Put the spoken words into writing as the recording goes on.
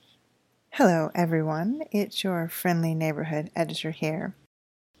Hello, everyone. It's your friendly neighborhood editor here.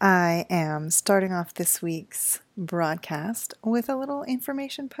 I am starting off this week's broadcast with a little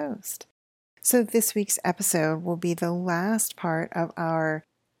information post. So, this week's episode will be the last part of our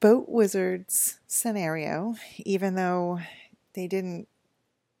Boat Wizards scenario, even though they didn't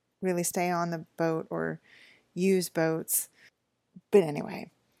really stay on the boat or use boats. But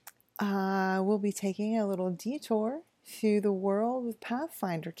anyway, we'll be taking a little detour through the World of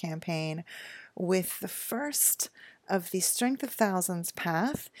Pathfinder campaign with the first of the Strength of Thousands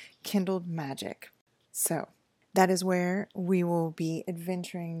path, Kindled Magic. So, that is where we will be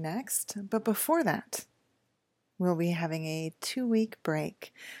adventuring next. But before that, we'll be having a 2-week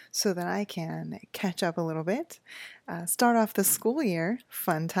break so that I can catch up a little bit, start off the school year,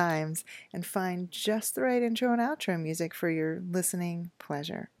 fun times, and find just the right intro and outro music for your listening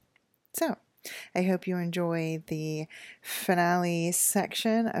pleasure. So, I hope you enjoy the finale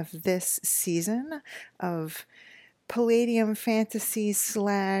section of this season of Palladium Fantasy /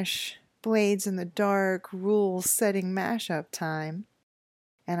 Blades in the Dark rule-setting mashup time.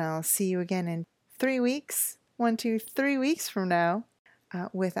 And I'll see you again in 3 weeks, 3 weeks from now,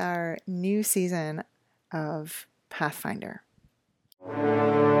 with our new season of Pathfinder.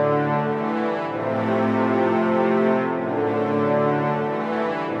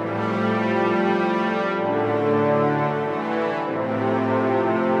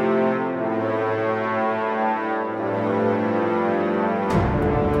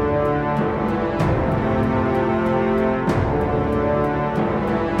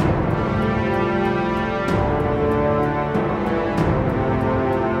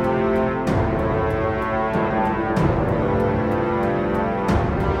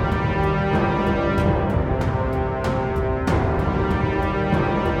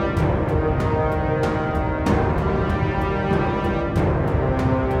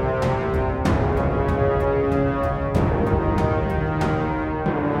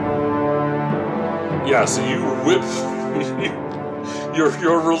 Yeah, so you whip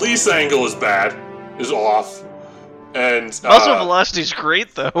your release angle is off, and also velocity's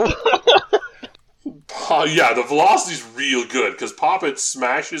great though. Yeah, the velocity's real good because Poppet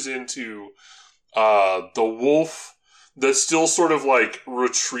smashes into the wolf that's still sort of like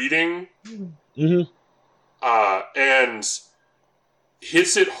retreating, and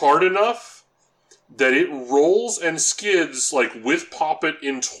hits it hard enough that it rolls and skids like with Poppet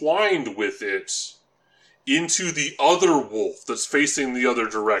entwined with it into the other wolf that's facing the other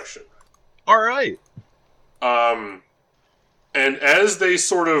direction. Alright. And as they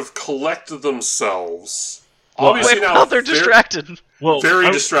sort of collect themselves, now they're distracted.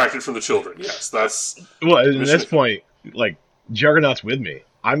 Very distracted from the children. Yes, that's... Well, at this point, like, Juggernaut's with me.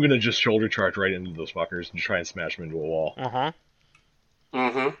 I'm gonna just shoulder charge right into those fuckers and try and smash them into a wall.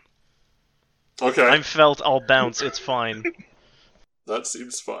 Okay. I'm felt, I'll bounce, it's fine. That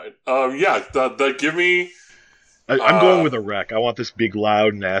seems fine. Give me... I'm going with a wreck. I want this big,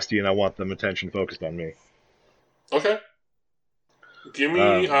 loud, nasty, and I want them attention focused on me. Okay. Give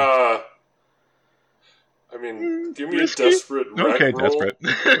me, give me risky? A desperate wreck okay, roll. Desperate.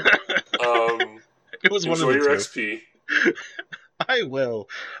 It was one of the your two. XP. I will.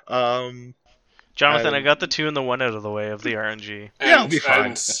 Jonathan, I got the 2 and the 1 out of the way of the RNG. Yeah, I'll be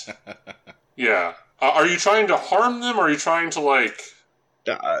fine. Yeah. Are you trying to harm them, or are you trying to, like...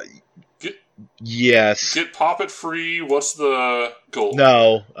 Yes. Get Poppet free? What's the goal?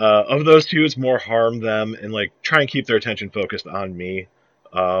 No. Of those two, it's more harm them and, like, try and keep their attention focused on me.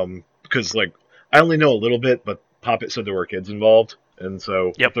 Because, like, I only know a little bit, but Poppet said there were kids involved. And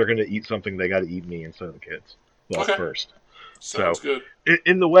so, if they're going to eat something, they got to eat me instead of the kids. Well, first. Sounds good.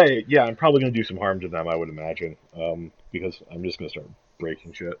 In the way, yeah, I'm probably going to do some harm to them, I would imagine. Because I'm just going to start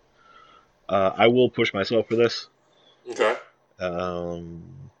breaking shit. I will push myself for this. Okay.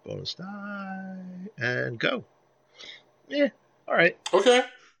 Bonus die, and go. Yeah, alright. Okay.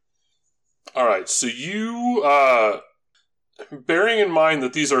 Alright, so you, bearing in mind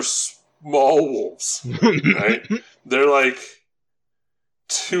that these are small wolves, right? They're like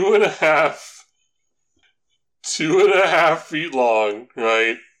 2.5 feet long,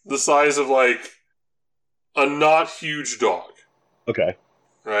 right? The size of, like, a not huge dog. Okay.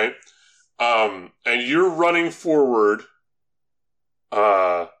 Right? And you're running forward,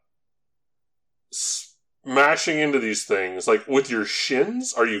 smashing into these things, like, with your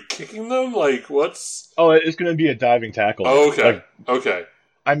shins? Are you kicking them? Like, what's... Oh, it's going to be a diving tackle. Oh, okay. Like, Okay.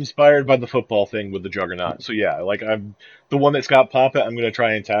 I'm inspired by the football thing with the Juggernaut. So yeah, like I'm the one that's got Poppet, I'm going to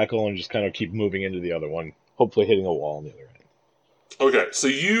try and tackle and just kind of keep moving into the other one, hopefully hitting a wall on the other end. Okay, so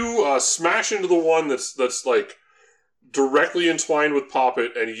you smash into the one that's like directly entwined with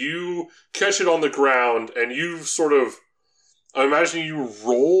Poppet, and you catch it on the ground, and you sort of, I imagine you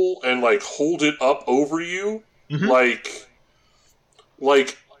roll and like hold it up over you, like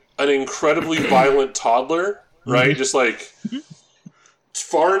an incredibly violent toddler, right? Just like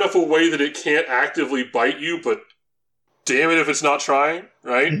far enough away that it can't actively bite you, but damn it if it's not trying,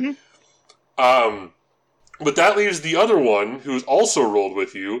 right? But that leaves the other one, who's also rolled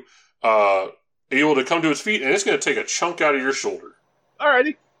with you, able to come to its feet, and it's going to take a chunk out of your shoulder.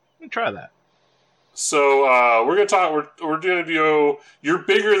 Alrighty, let me try that. So we're going to talk. We're going to do. You're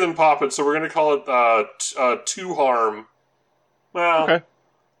bigger than Poppet, so we're going to call it 2 harm. Well, Okay.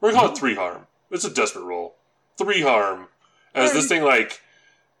 we're going to call it 3 harm. It's a desperate roll. 3 harm, as this thing like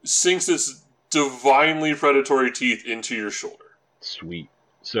sinks its divinely predatory teeth into your shoulder. Sweet.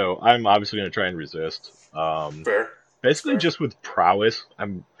 So I'm obviously going to try and resist. Fair. Basically, just with prowess.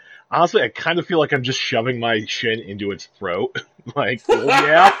 Honestly, I kind of feel like I'm just shoving my shin into its throat. Like, oh,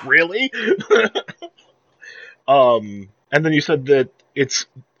 yeah, really? And then you said that it's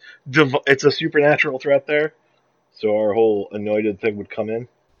a supernatural threat there, so our whole anointed thing would come in.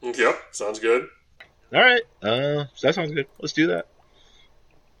 Yep, sounds good. All right, that sounds good. Let's do that.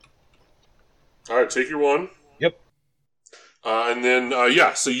 All right, take your 1. Yep. And then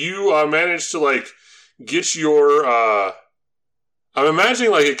so you manage to like get your. I'm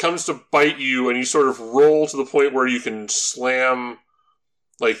imagining like it comes to bite you, and you sort of roll to the point where you can slam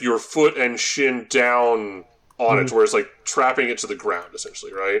like your foot and shin down on it, to where it's like trapping it to the ground,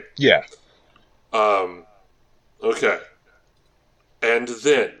 essentially, right? Yeah. Okay. And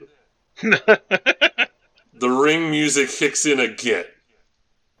then the ring music kicks in again.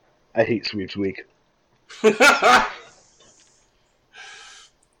 I hate sweeps week.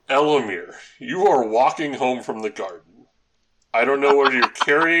 Elamir, you are walking home from the garden. I don't know whether you're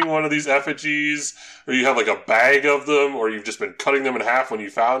carrying one of these effigies, or you have like a bag of them, or you've just been cutting them in half when you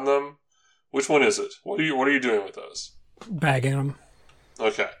found them. Which one is it? What are you doing with those? Bagging them.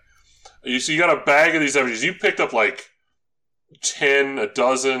 Okay. So you got a bag of these effigies. You picked up like 10, a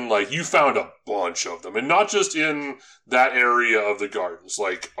dozen, like you found a bunch of them. And not just in that area of the gardens,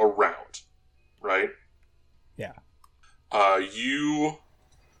 like around. Right? Yeah. You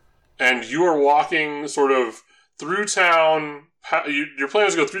are walking sort of through town. Your plan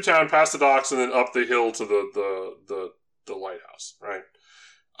is to go through town, past the docks, and then up the hill to the lighthouse, right?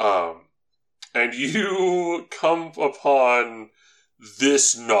 And you come upon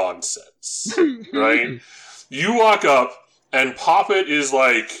this nonsense, right? You walk up, and Poppet is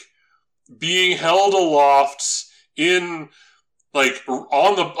like being held aloft in like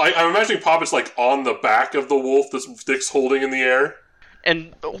on the. I'm imagining Poppet's like on the back of the wolf that Thick's holding in the air.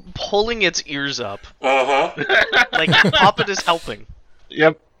 And pulling its ears up. Uh-huh. Like, Poppet is helping.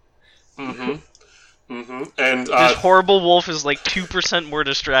 Yep. Mm-hmm. Mm-hmm. And this horrible wolf is like 2% more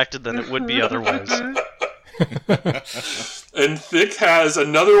distracted than it would be otherwise. And Thick has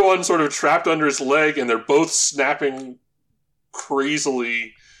another one sort of trapped under his leg, and they're both snapping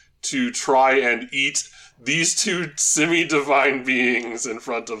crazily to try and eat these 2 semi-divine beings in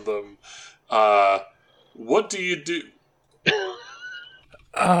front of them. What do you do?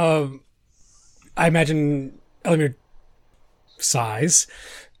 I imagine Elamir sighs.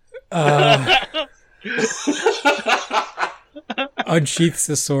 Unsheaths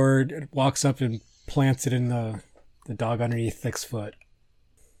the sword, and walks up and plants it in the dog underneath Thick's foot.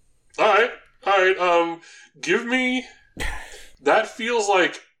 Alright. Give me... That feels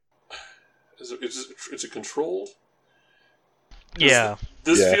like... Is it controlled? Yeah.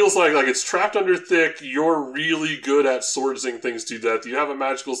 This feels like it's trapped under Thick. You're really good at swordsing things to death. You have a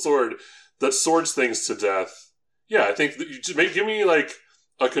magical sword that swords things to death. Yeah, I think that you just give me like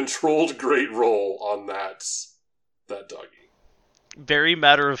a controlled great roll on that doggy. Very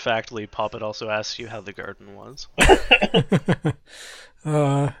matter-of-factly, Poppet also asks you how the garden was.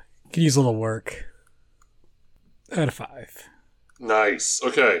 Could use a little work. Out of 5. Nice.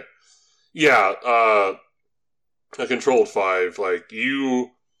 Okay. Yeah, a controlled 5. Like,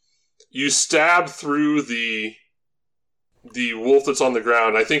 you stab through the wolf that's on the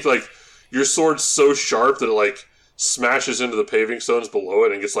ground. I think, like, your sword's so sharp that it, like, smashes into the paving stones below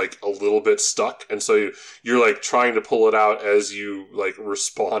it and gets, like, a little bit stuck. And so you're like, trying to pull it out as you, like,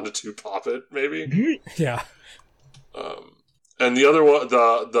 respond to Poppet, maybe? Yeah. And the other one,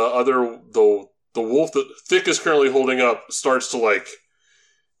 the wolf that Thick is currently holding up starts to, like,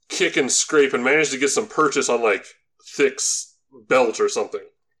 kick and scrape and manage to get some purchase on, like, Thick's belt or something.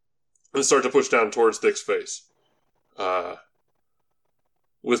 And start to push down towards Thick's face.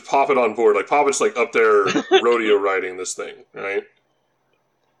 With Poppet on board. Like, Poppet's, like, up there rodeo riding this thing, right?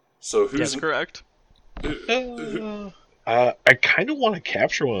 So who's... That's correct. I kind of want to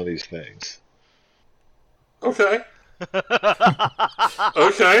capture one of these things. Okay.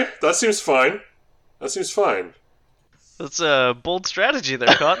 Okay, that seems fine. That's a bold strategy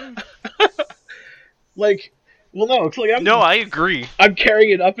there, Cotton. Like, well, no, it's like No, I agree. I'm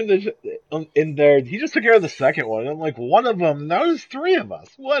carrying it up in there. He just took care of the second one. And I'm like, one of them. Now there's three of us.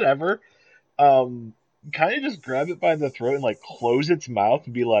 Whatever. Kind of just grab it by the throat and like close its mouth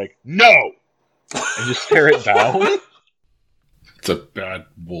and be like, no, and just stare it down. It's a bad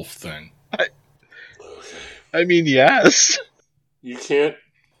wolf thing. I mean, yes. You can't.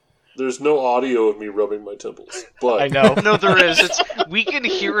 There's no audio of me rubbing my temples, but I know. No, there is. We can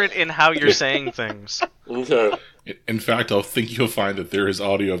hear it in how you're saying things. Okay. In fact, I think you'll find that there is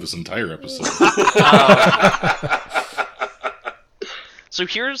audio of this entire episode. So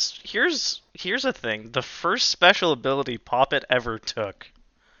here's a thing. The first special ability Poppet ever took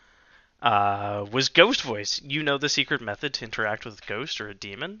was Ghost Voice. You know the secret method to interact with a ghost or a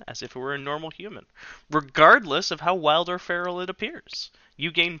demon as if it were a normal human, regardless of how wild or feral it appears.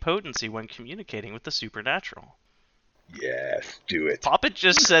 You gain potency when communicating with the supernatural. Yes, do it. Poppet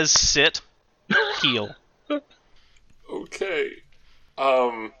just says sit, heal. Okay.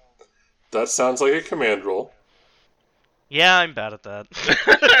 That sounds like a command roll. Yeah, I'm bad at that.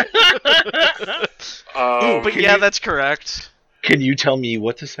 But yeah, that's correct. Can you tell me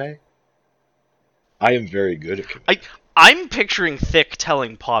what to say? I am very good at command. I'm picturing Thick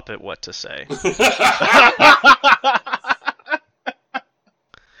telling Poppet what to say.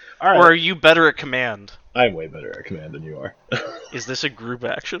 All right. Or are you better at command? I'm way better at command than you are. Is this a group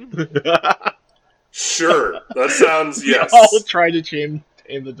action? Sure. That sounds, yes. I'll try to tame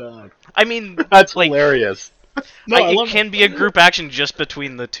the dog. I mean, That's hilarious. No, it can be a group action just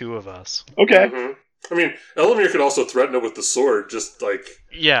between the two of us. Okay. Mm-hmm. I mean, Elamir could also threaten it with the sword, just like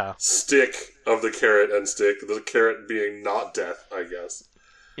stick of the carrot and stick, the carrot being not death, I guess.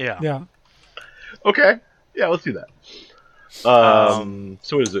 Yeah. Okay. Yeah, let's do that.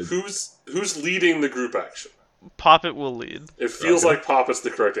 So what is it? Who's leading the group action? Poppet will lead. It feels like Poppet's the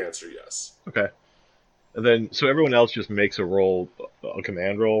correct answer, yes. Okay. And then, so everyone else just makes a roll, a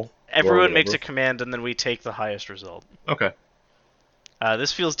command roll? Everyone makes a command, and then we take the highest result. Okay.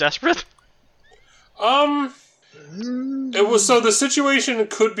 This feels desperate. So the situation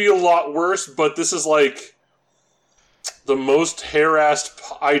could be a lot worse, but this is like the most harassed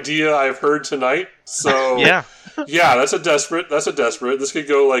idea I've heard tonight. So yeah, that's a desperate. This could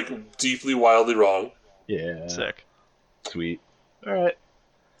go like deeply, wildly wrong. Yeah. Sick. Sweet. All right.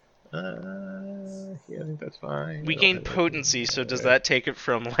 Yeah, I think that's fine. We gain potency, so does that take it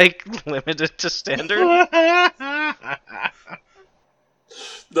from like limited to standard?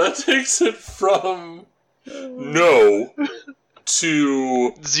 That takes it from no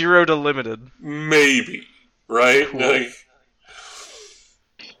to 0 to limited. Maybe, right? Cool. Like,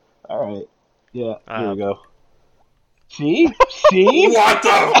 all right. Yeah, here we go. See? What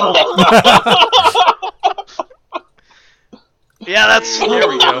the? Yeah, there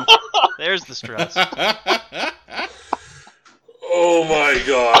we go. There's the stress. Oh my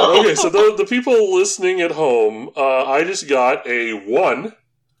god. Okay, so the people listening at home, I just got a 1,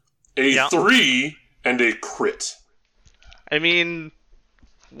 a 3, and a crit. I mean,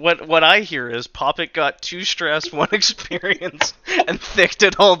 what I hear is Poppet got 2 stress, 1 experience, and Thick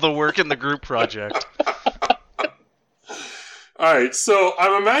did all the work in the group project. Alright, so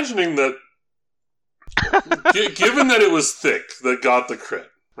I'm imagining that given that it was Thick that got the crit,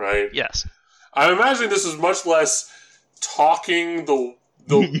 right? Yes. I'm imagining this is much less talking the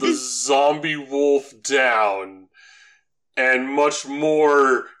zombie wolf down and much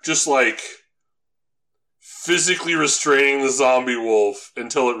more just like physically restraining the zombie wolf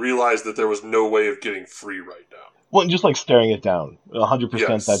until it realized that there was no way of getting free right now. Well, just like staring it down. 100%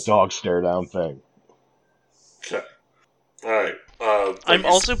 Yes. that dog stare down thing. Okay. Alright. I'm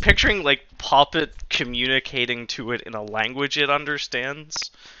also picturing like Poppet communicating to it in a language it understands,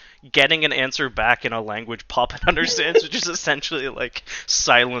 getting an answer back in a language Poppet understands, which is essentially like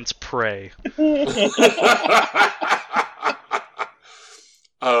silence prey.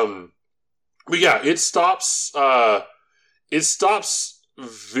 But yeah, it stops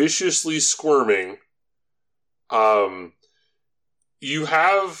viciously squirming. You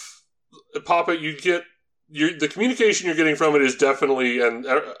have Poppet, the communication you're getting from it is definitely, and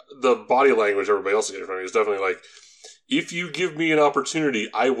the body language everybody else is getting from it is definitely like, if you give me an opportunity,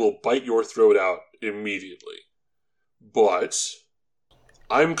 I will bite your throat out immediately. But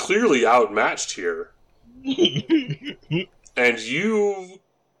I'm clearly outmatched here. And you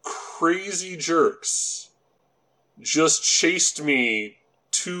crazy jerks just chased me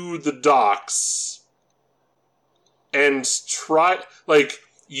to the docks and try, like,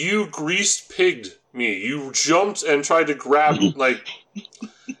 you greased-pigged me. You jumped and tried to grab, like,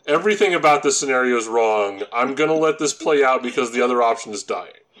 everything about this scenario is wrong. I'm gonna let this play out because the other option is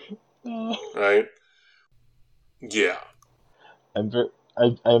dying. Right? Yeah. I'm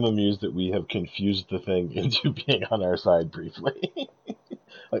amused that we have confused the thing into being on our side briefly.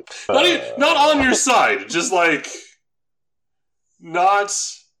 Like, Not on your side, just, like, not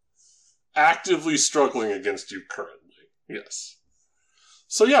actively struggling against you currently. Yes.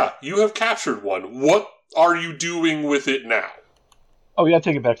 So yeah, you have captured one. What are you doing with it now? Oh, we gotta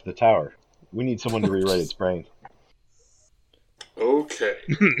take it back to the tower. We need someone to rewrite its brain. Okay.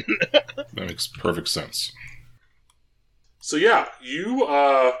 That makes perfect sense. So yeah, you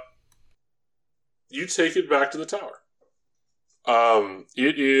take it back to the tower.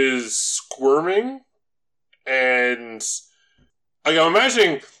 It is squirming, and I'm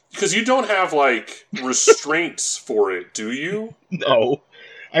imagining, because you don't have, like, restraints for it, do you? No.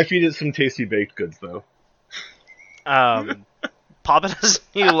 I feed it some tasty baked goods, though. Poppet has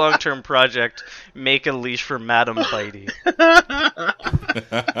a new long-term project, make a leash for Madam Bitey.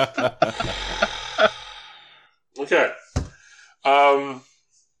 Okay.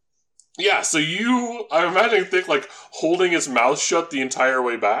 Yeah, so I imagine Thick, like, holding its mouth shut the entire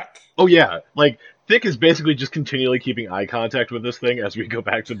way back. Oh, yeah. Like, Thick is basically just continually keeping eye contact with this thing as we go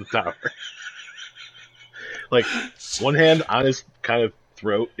back to the tower. Like, one hand on his kind of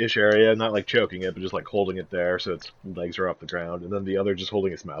throat-ish area, not like choking it, but just like holding it there so its legs are off the ground, and then the other just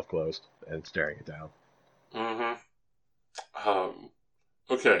holding its mouth closed and staring it down. Mm-hmm.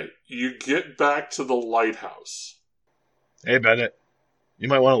 Okay, you get back to the lighthouse. Hey, Bennett. You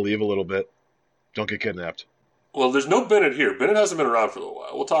might want to leave a little bit. Don't get kidnapped. Well, there's no Bennett here. Bennett hasn't been around for a little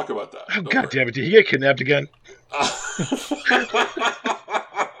while. We'll talk about that. Oh, God damn it. Did he get kidnapped again? I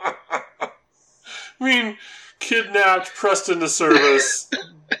mean, kidnapped, pressed into service,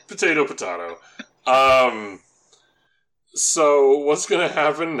 potato. So what's going to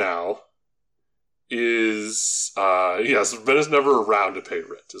happen now is, yes, Bennett's never around to pay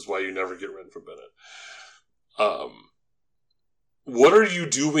rent, is why you never get rent from Bennett. What are you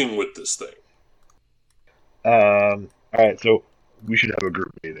doing with this thing? Alright, so we should have a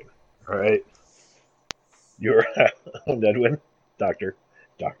group meeting. Alright? You're Edwin? Doctor.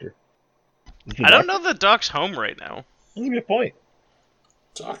 I don't know that Doc's home right now. That's a good point.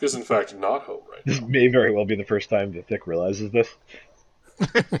 Doc is, in fact, not home right now. This may very well be the first time that Thick realizes this.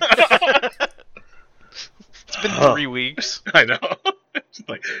 It's been 3 weeks. I know. It's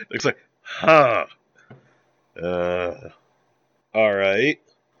like, huh. Alright.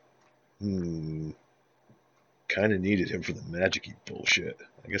 Kind of needed him for the magic-y bullshit.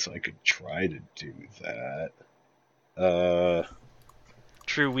 I guess I could try to do that.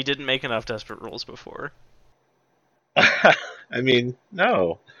 True, we didn't make enough desperate rolls before. I mean,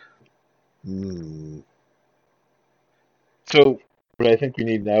 no. So, what I think we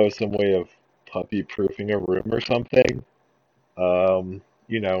need now is some way of puppy-proofing a room or something. In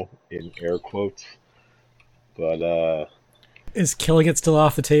air quotes. But, Is killing it still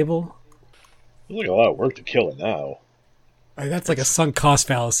off the table? there's like a lot of work to kill it now. That's like a sunk cost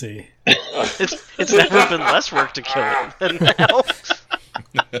fallacy. It's never been less work to kill it than now.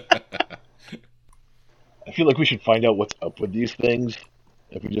 I feel like we should find out what's up with these things.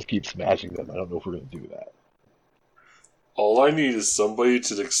 If we just keep smashing them, I don't know if we're going to do that. All I need is somebody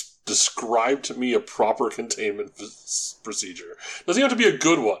to describe to me a proper containment procedure. Doesn't have to be a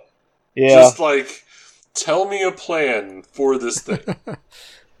good one. Yeah. Just, like, tell me a plan for this thing.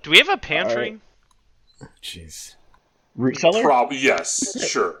 Do we have a pantry? Jeez. Root cellar? Yes,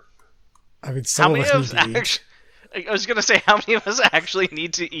 sure. I mean, How some many of of us us need to eat. actually... I was gonna say, how many of us actually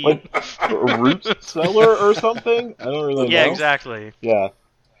need to eat? Like, a root cellar or something? I don't really know. Yeah, exactly. Yeah.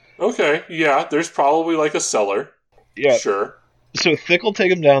 Okay, yeah, there's probably, like, a cellar. Yeah. Sure. So Thick will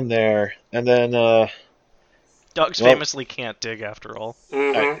take him down there, and then, Dogs famously can't dig, after all.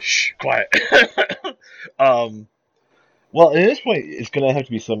 Mm-hmm. shh, quiet. Well, at this point, it's gonna have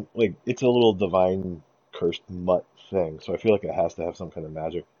to be some, like, it's a little divine cursed mutt thing, so I feel like it has to have some kind of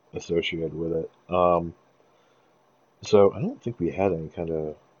magic associated with it. So I don't think we had any kind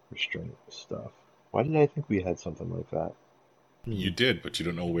of restraint stuff. Why did I think we had something like that? You did, but you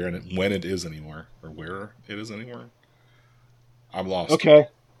don't know when it is anymore, or where it is anymore. I'm lost. Okay,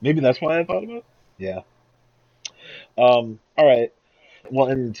 maybe that's why I thought about it. Yeah. All right. Well,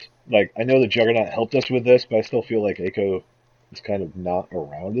 and like I know the Juggernaut helped us with this, but I still feel like Aiko is kind of not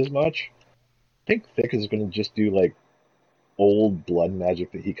around as much. I think Thick is going to just do like old blood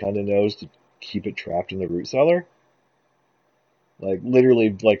magic that he kind of knows to keep it trapped in the root cellar. Like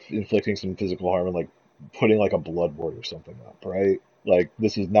literally, like inflicting some physical harm and like putting like a blood ward or something up, right? Like,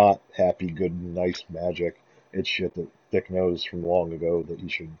 this is not happy, good, nice magic. It's shit that Thick knows from long ago that he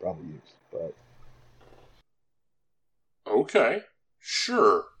should probably use. But Okay,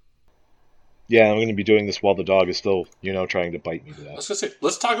 sure. yeah, I'm going to be doing this while the dog is still, trying to bite me to I death. was gonna say,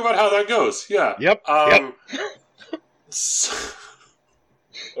 let's talk about how that goes. Yeah. Yep.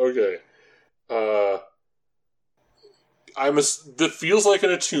 Okay. That feels like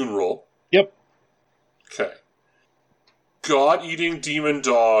an attune roll. Yep. Okay. God-eating demon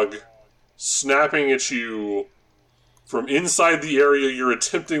dog snapping at you from inside the area you're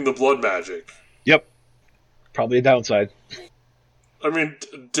attempting the blood magic. Yep. Probably a downside. I mean,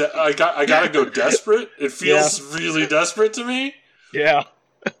 I gotta go desperate. It feels really desperate to me. Yeah.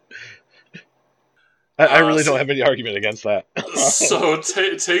 I really don't have any argument against that. So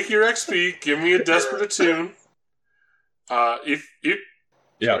take your XP, give me a desperate attune. Sorry.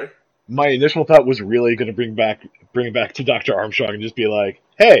 My initial thought was really going to bring it back to Dr. Armstrong and just be like,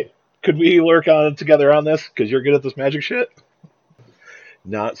 "Hey, could we work on together on this? Because you're good at this magic shit."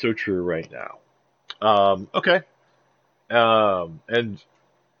 Not so true right now. Okay. And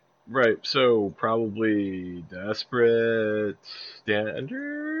right, so probably desperate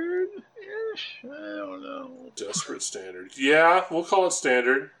standard-ish? I don't know. Desperate standard. Yeah, we'll call it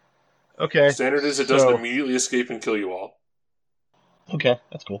standard. Okay. Standard is it doesn't immediately escape and kill you all. Okay,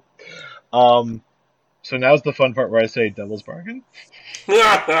 that's cool. So now's the fun part where I say Devil's Bargain.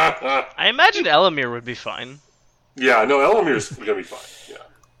 I imagine Elamir would be fine. Yeah, no, Elamir's gonna be fine. Yeah.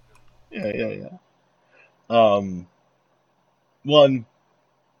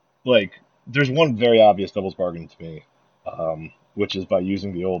 There's one very obvious Devil's Bargain to me, which is by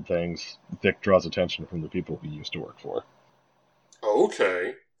using the old things, Vic draws attention from the people he used to work for.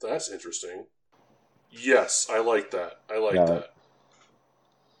 Okay, that's interesting. Yes, I like that. That.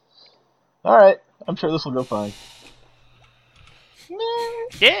 Alright, I'm sure this will go fine.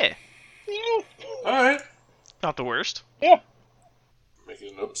 Yeah. Alright. Not the worst. Yeah.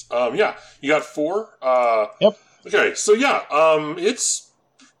 Making notes. Yeah, you got 4. Yep. Okay, so yeah, it's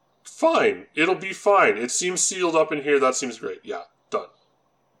fine. It'll be fine. It seems sealed up in here. That seems great. Yeah, done.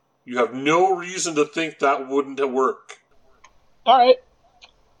 You have no reason to think that wouldn't work. Alright.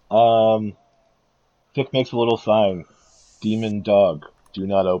 Vic makes a little sign. Demon dog, do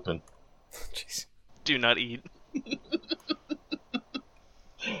not open. Jeez. Do not eat.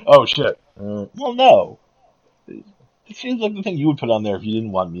 Oh, shit. Well, no. It seems like the thing you would put on there if you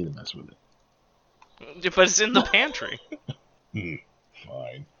didn't want me to mess with it. But it's in the pantry.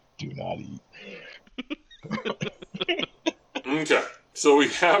 Fine. Do not eat. Okay, so we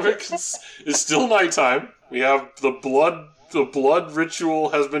have it. It's still nighttime. We have the blood ritual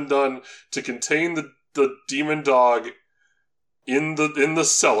has been done to contain the demon dog in the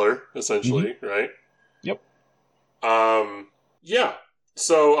cellar, essentially, right? Yep. Yeah.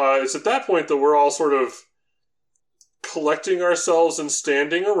 So it's at that point that we're all sort of collecting ourselves and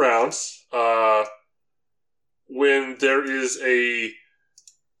standing around when there is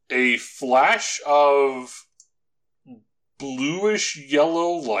a flash of bluish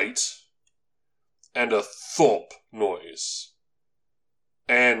yellow light and a thump noise,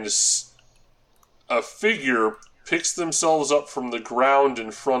 and a figure picks themselves up from the ground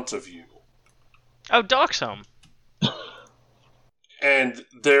in front of you. Oh, Doc's home. And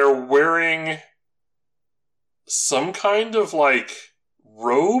they're wearing some kind of,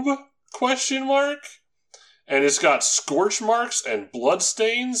 robe, ? And it's got scorch marks and blood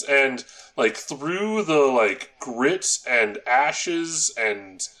stains, and, through the, grit and ashes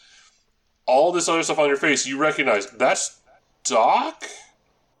and all this other stuff on your face, you recognize, that's Doc?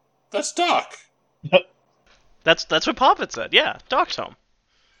 That's Doc. That's what Poppet said. Yeah, Doc's home.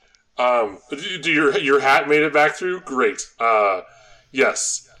 Do your hat made it back through? Great.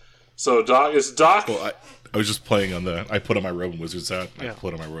 Yes. So Doc is Doc. Well, I was just playing on I put on my robe and wizard's hat. Yeah. I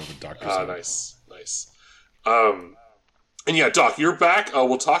put on my robe and doctor's hat. Nice. And yeah, Doc, you're back.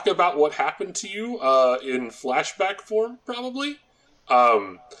 We'll talk about what happened to you in flashback form, probably.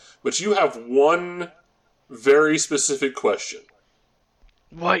 But you have one very specific question.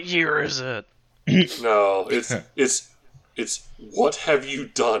 What year is it? No, it's what have you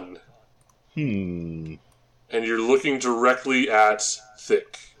done? And you're looking directly at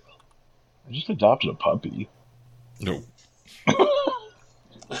Thick. I just adopted a puppy. No.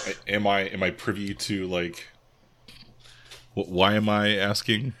 Am I privy to why am I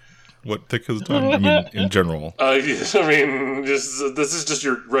asking what Thick has done? I mean, in general. This is just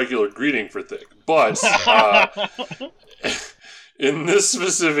your regular greeting for Thick, but in this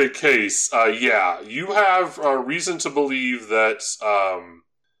specific case, you have reason to believe that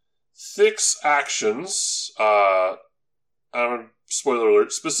Thick's actions, spoiler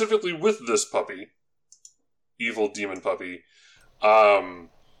alert, specifically with this puppy, evil demon puppy, are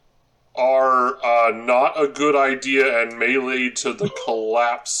not a good idea and may lead to the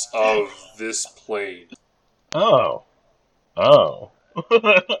collapse of this plane. Oh.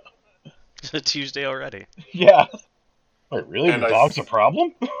 It's a Tuesday already. Yeah. Wait, really? And the dog's a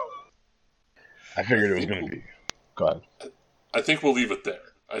problem? I figured it was going to be. Go ahead. I think we'll leave it there.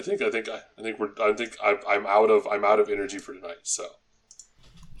 I'm out of energy for tonight, so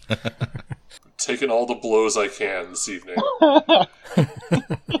taking all the blows I can this evening. I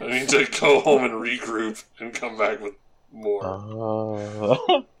need to go home and regroup and come back with more.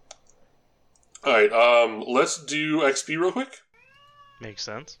 Alright, let's do XP real quick. Makes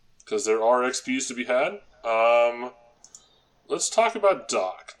sense. Because there are XPs to be had. Let's talk about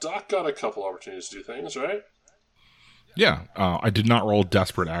Doc. Doc got a couple opportunities to do things, right? Yeah, I did not roll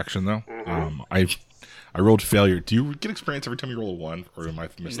desperate action though. Mm-hmm. I rolled failure. Do you get experience every time you roll a 1, or am I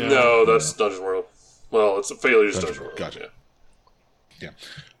missing? No, that's Dungeon World. Well, it's a failure to Dungeon World. Gotcha. Yeah.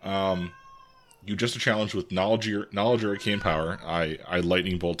 You just a challenge with knowledge or arcane power. I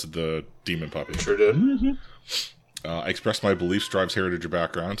lightning bolted the demon puppy. Sure did. Mm-hmm. I expressed my beliefs, drives, heritage, or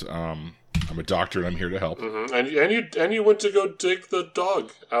background. I'm a doctor and I'm here to help. Mm-hmm. And you went to go dig the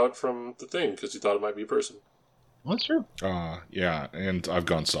dog out from the thing because you thought it might be a person. That's true. Yeah, and I've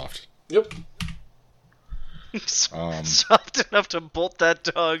gone soft. Yep. Soft enough to bolt that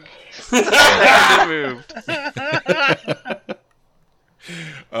dog. And it moved.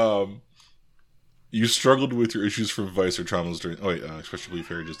 You struggled with your issues from vice or traumas during. Oh wait, express your belief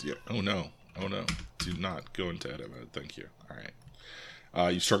here. Just yeah. Oh no. Do not go into edit mode. Thank you. All right.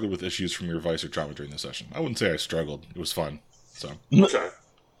 You struggled with issues from your vice or trauma during the session. I wouldn't say I struggled. It was fun. So. Okay,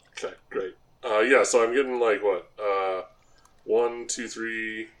 great. Yeah, so I'm getting like what? 1, 2,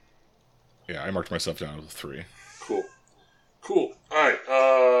 3. Yeah, I marked myself down with 3. Cool. Alright,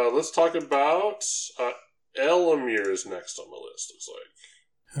 let's talk about Elamir's next on the list, looks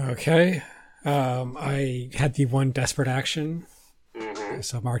like. Okay. I had the 1 desperate action. Mm-hmm.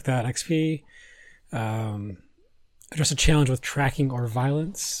 So mark that XP. Just a challenge with tracking or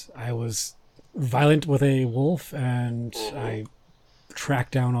violence. I was violent with a wolf, and I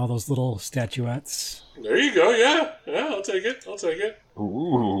tracked down all those little statuettes. There you go, yeah, I'll take it.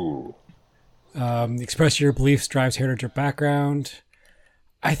 Ooh. Express your beliefs, drives, heritage, or background.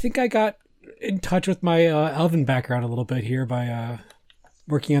 I think I got in touch with my elven background a little bit here by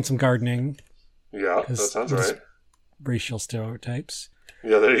working on some gardening. Yeah, that sounds right. Racial stereotypes.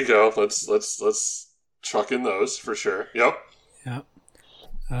 Yeah, there you go. Let's chuck in those for sure. Yep. Yeah.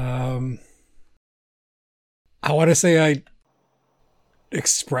 I want to say I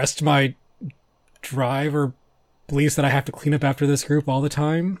expressed my drive or beliefs that I have to clean up after this group all the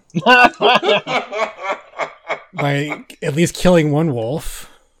time. By at least killing one wolf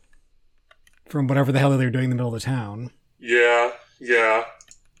from whatever the hell they were doing in the middle of the town. Yeah.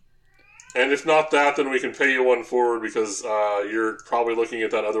 And if not that, then we can pay you one forward because you're probably looking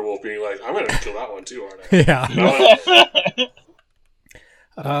at that other wolf being like, I'm going to kill that one too, aren't I?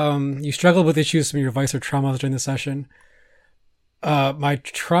 Yeah. You struggled with issues from your vice or traumas during the session. My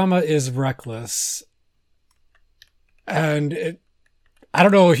trauma is reckless. And I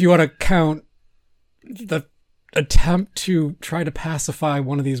don't know if you want to count the attempt to try to pacify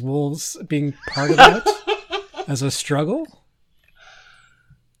one of these wolves being part of that as a struggle.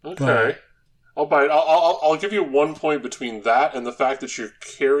 Okay. I'll give you 1 point between that and the fact that you're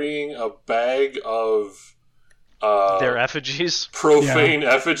carrying a bag of their effigies, profane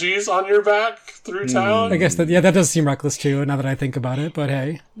effigies on your back through town. I guess that does seem reckless too. Now that I think about it, but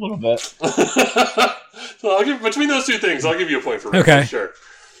hey, A little bit. So I'll give between those two things. I'll give you a point for okay. Sure.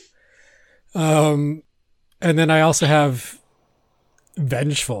 And then I also have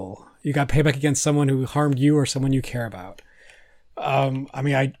vengeful. You got payback against someone who harmed you or someone you care about.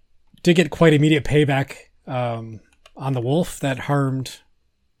 I did get quite immediate payback on the wolf that harmed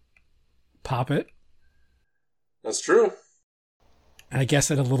Poppet. That's true. I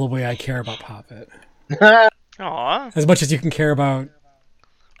guess in a little way I care about Poppet. Aww. As much as you can care about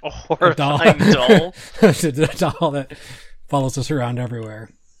a horrifying doll. The doll that follows us around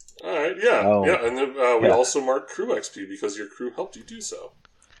everywhere. Alright, yeah. And then we also mark crew XP because your crew helped you do so.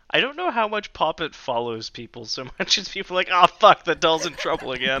 I don't know how much Poppet follows people so much as people are like, oh fuck, that doll's in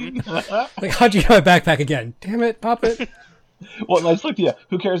trouble again. Like, how'd you get my backpack again? Damn it, Poppet. Well, let's look at you.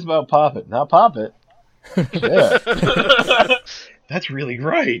 Who cares about Poppet? Not Poppet. Yeah. That's really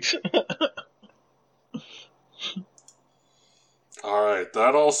great. Alright,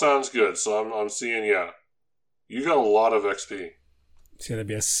 that all sounds good. So I'm seeing, you got a lot of XP. So that'd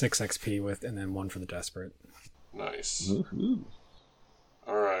be a 6 XP with, and then 1 for the desperate. Nice. Woohoo.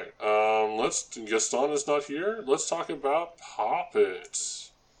 All right. Gaston is not here. Let's talk about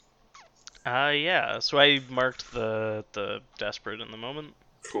Poppet. Yeah. So I marked the desperate in the moment.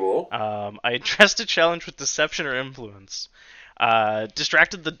 Cool. I addressed a challenge with deception or influence.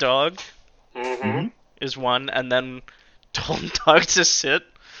 Distracted the dog is one, and then told the dog to sit.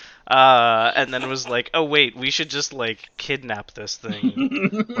 And then was like, "Oh wait, we should just like kidnap this thing."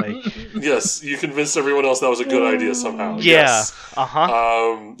 Like, yes, you convinced everyone else that was a good idea somehow. Yeah.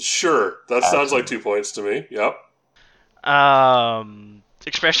 Yes. Sure. That sounds like 2 points to me. Yep.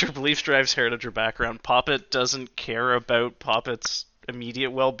 Express your beliefs drives heritage or background. Poppet doesn't care about Poppet's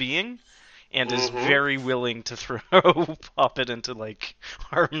immediate well-being, and is very willing to throw Poppet into like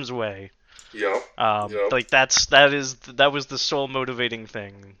harm's way. Yep. Like that was the sole motivating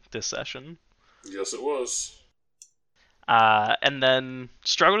thing this session. Yes, it was. And then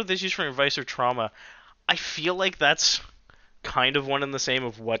struggle with issues from advice or trauma. I feel like that's kind of one and the same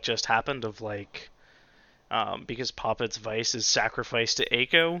of what just happened. Of like, because Poppet's vice is sacrificed to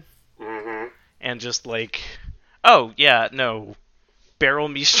Aiko, and just like, oh yeah, no, barrel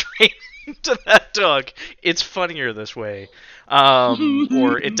me straight to that dog. It's funnier this way.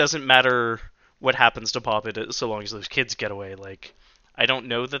 Or it doesn't matter what happens to Poppet so long as those kids get away. Like, I don't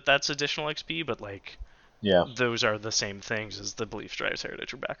know that that's additional XP, but like, Yeah. those are the same things as the belief drives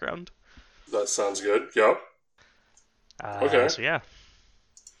heritage or background. That sounds good. Yep. Okay. So yeah.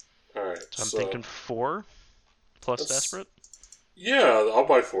 All right. So I'm thinking 4 plus desperate. Yeah, I'll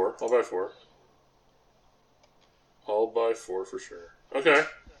buy 4. I'll buy 4 for sure. Okay.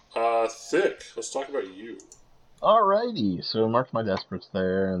 Thick. Let's talk about you. Alrighty, so marked my desperates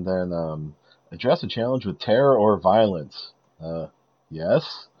there, and then address a challenge with terror or violence.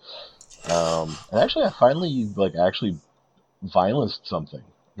 Yes. And actually, I finally actually violenced something.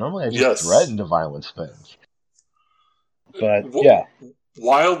 Normally, I just threaten to violence things. But yeah,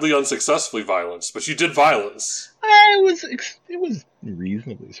 wildly unsuccessfully violence, but you did violence. It was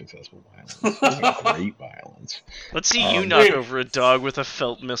reasonably successful violence. It wasn't great violence. Let's see you knock over a dog with a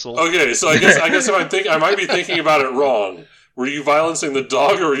felt missile. Okay, so I guess if I might be thinking about it wrong. Were you violencing the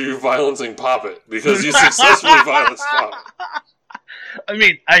dog or were you violencing Poppet? Because you successfully violenced Poppet. I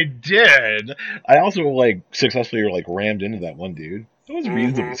mean, I did. I also successfully rammed into that one dude. It was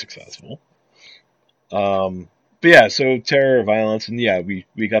reasonably successful. But yeah, so terror, violence, and yeah, we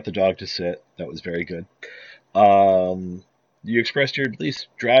got the dog to sit. That was very good. You expressed your beliefs,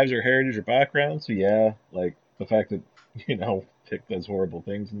 drives, or heritage, or background. So yeah, the fact that Pick does horrible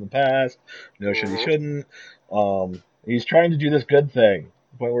things in the past. Notion he shouldn't. He's trying to do this good thing, to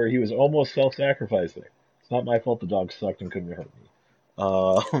the point where he was almost self-sacrificing. It's not my fault the dog sucked and couldn't hurt me.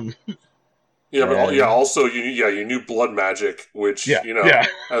 Yeah, but also you knew blood magic, which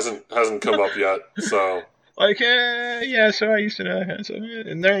hasn't come up yet. So so I used to know. So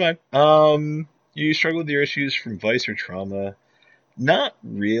never mind. You struggle with your issues from vice or trauma. Not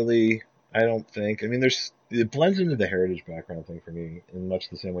really, I don't think. I mean, it blends into the heritage background thing for me in much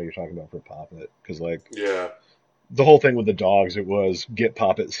the same way you're talking about for Poppet. Because, the whole thing with the dogs, it was get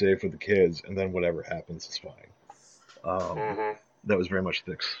Poppet safe with the kids, and then whatever happens is fine. That was very much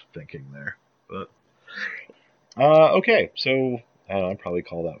Thick's thinking there. But okay, so I don't know, I'd probably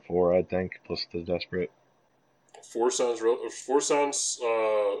call that 4, I think, plus the desperate. 4 sounds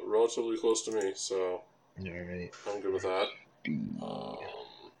relatively close to me, so Alright. I'm good with that.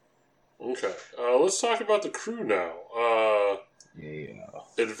 Okay, let's talk about the crew now.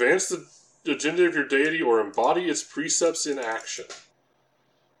 Advance the agenda of your deity or embody its precepts in action.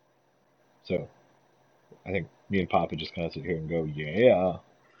 So, I think me and Papa just kind of sit here and go, yeah.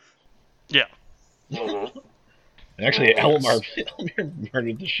 Yeah. Actually, Elmar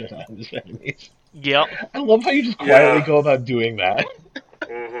murdered the shit out of his enemies. Yep. I love how you just quietly go about doing that.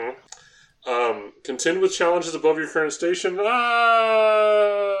 Contend with challenges above your current station.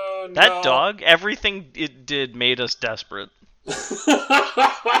 That dog, everything it did made us desperate.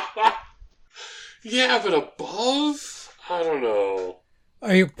 Yeah, but above? I don't know.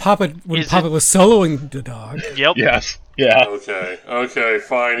 Poppet was soloing the dog. Yep. Yes. Yeah. Okay,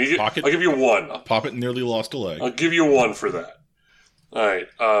 fine. I'll give you 1. Poppet nearly lost a leg. I'll give you 1 for that. Alright,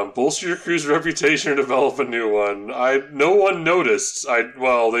 bolster your crew's reputation or develop a new one. No one noticed. They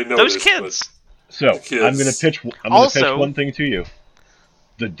noticed. Those kids! So, I'm going to pitch one thing to you.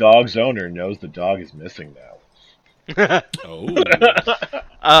 The dog's owner knows the dog is missing now.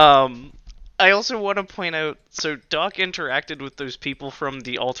 I also want to point out, so Doc interacted with those people from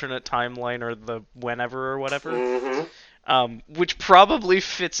the alternate timeline or the whenever or whatever, which probably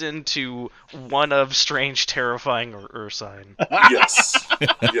fits into one of Strange, Terrifying, or Ursine. Yes.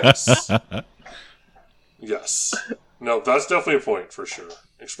 Yes. Yes. No, that's definitely a point for sure.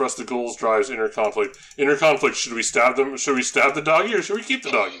 Express the goals drives inner conflict. Inner conflict, should we stab them? Should we stab the doggy or should we keep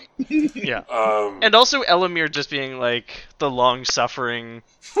the doggy? Yeah. And also Elamir just being like the long-suffering,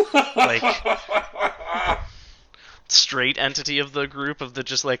 like, straight entity of the group, of the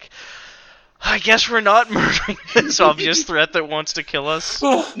just like, I guess we're not murdering this obvious threat that wants to kill us.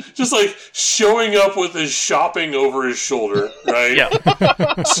 Just like showing up with his shopping over his shoulder, right? Yeah.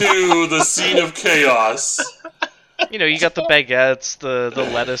 To the scene of chaos. You know, you got the baguettes, the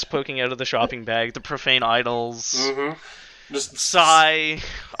lettuce poking out of the shopping bag, the profane idols. Mm-hmm. Just sigh,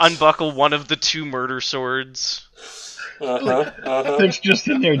 unbuckle one of the 2 murder swords. It's just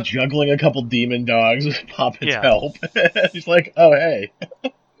in there juggling a couple demon dogs with Poppet's help. He's like, oh, hey.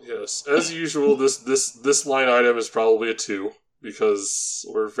 Yes, as usual, this line item is probably a 2, because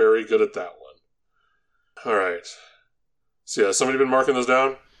we're very good at that one. Alright. So yeah, somebody been marking those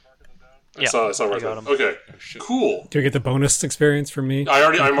down? I saw right there. Okay, cool. Do we get the bonus experience from me?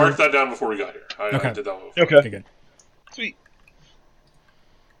 I marked that down before we got here. I did that one before. Okay, good. Sweet.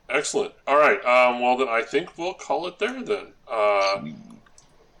 Excellent. Alright, well then I think we'll call it there then.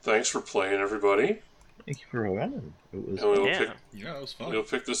 Thanks for playing, everybody. Thank you for running. It was it was fun. We'll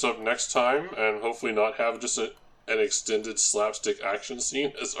pick this up next time and hopefully not have just an extended slapstick action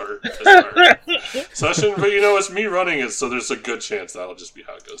scene as our session. But it's me running it, so there's a good chance that'll just be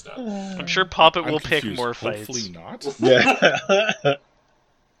how it goes down. I'm sure Poppet will pick more fights. Hopefully not. Yeah.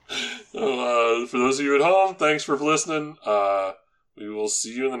 So, for those of you at home, thanks for listening. We will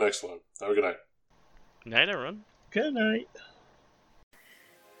see you in the next one. Have a good night. Night, everyone. Good night.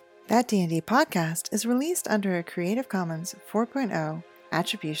 That D&D podcast is released under a Creative Commons 4.0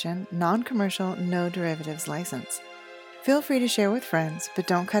 Attribution, Non-Commercial, No Derivatives license. Feel free to share with friends, but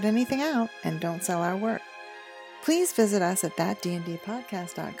don't cut anything out and don't sell our work. Please visit us at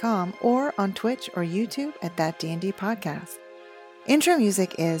thatdndpodcast.com or on Twitch or YouTube at thatdndpodcast. Intro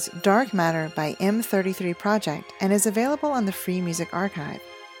music is Dark Matter by M33 Project and is available on the Free Music Archive.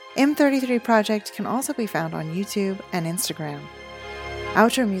 M33 Project can also be found on YouTube and Instagram.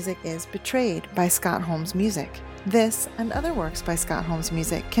 Outro music is Betrayed by Scott Holmes Music. This and other works by Scott Holmes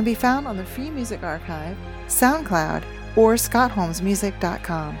Music can be found on the Free Music Archive, SoundCloud, or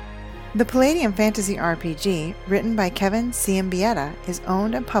scottholmesmusic.com. The Palladium Fantasy RPG, written by Kevin Ciambietta, is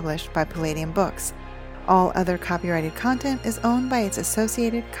owned and published by Palladium Books. All other copyrighted content is owned by its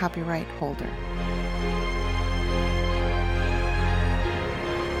associated copyright holder.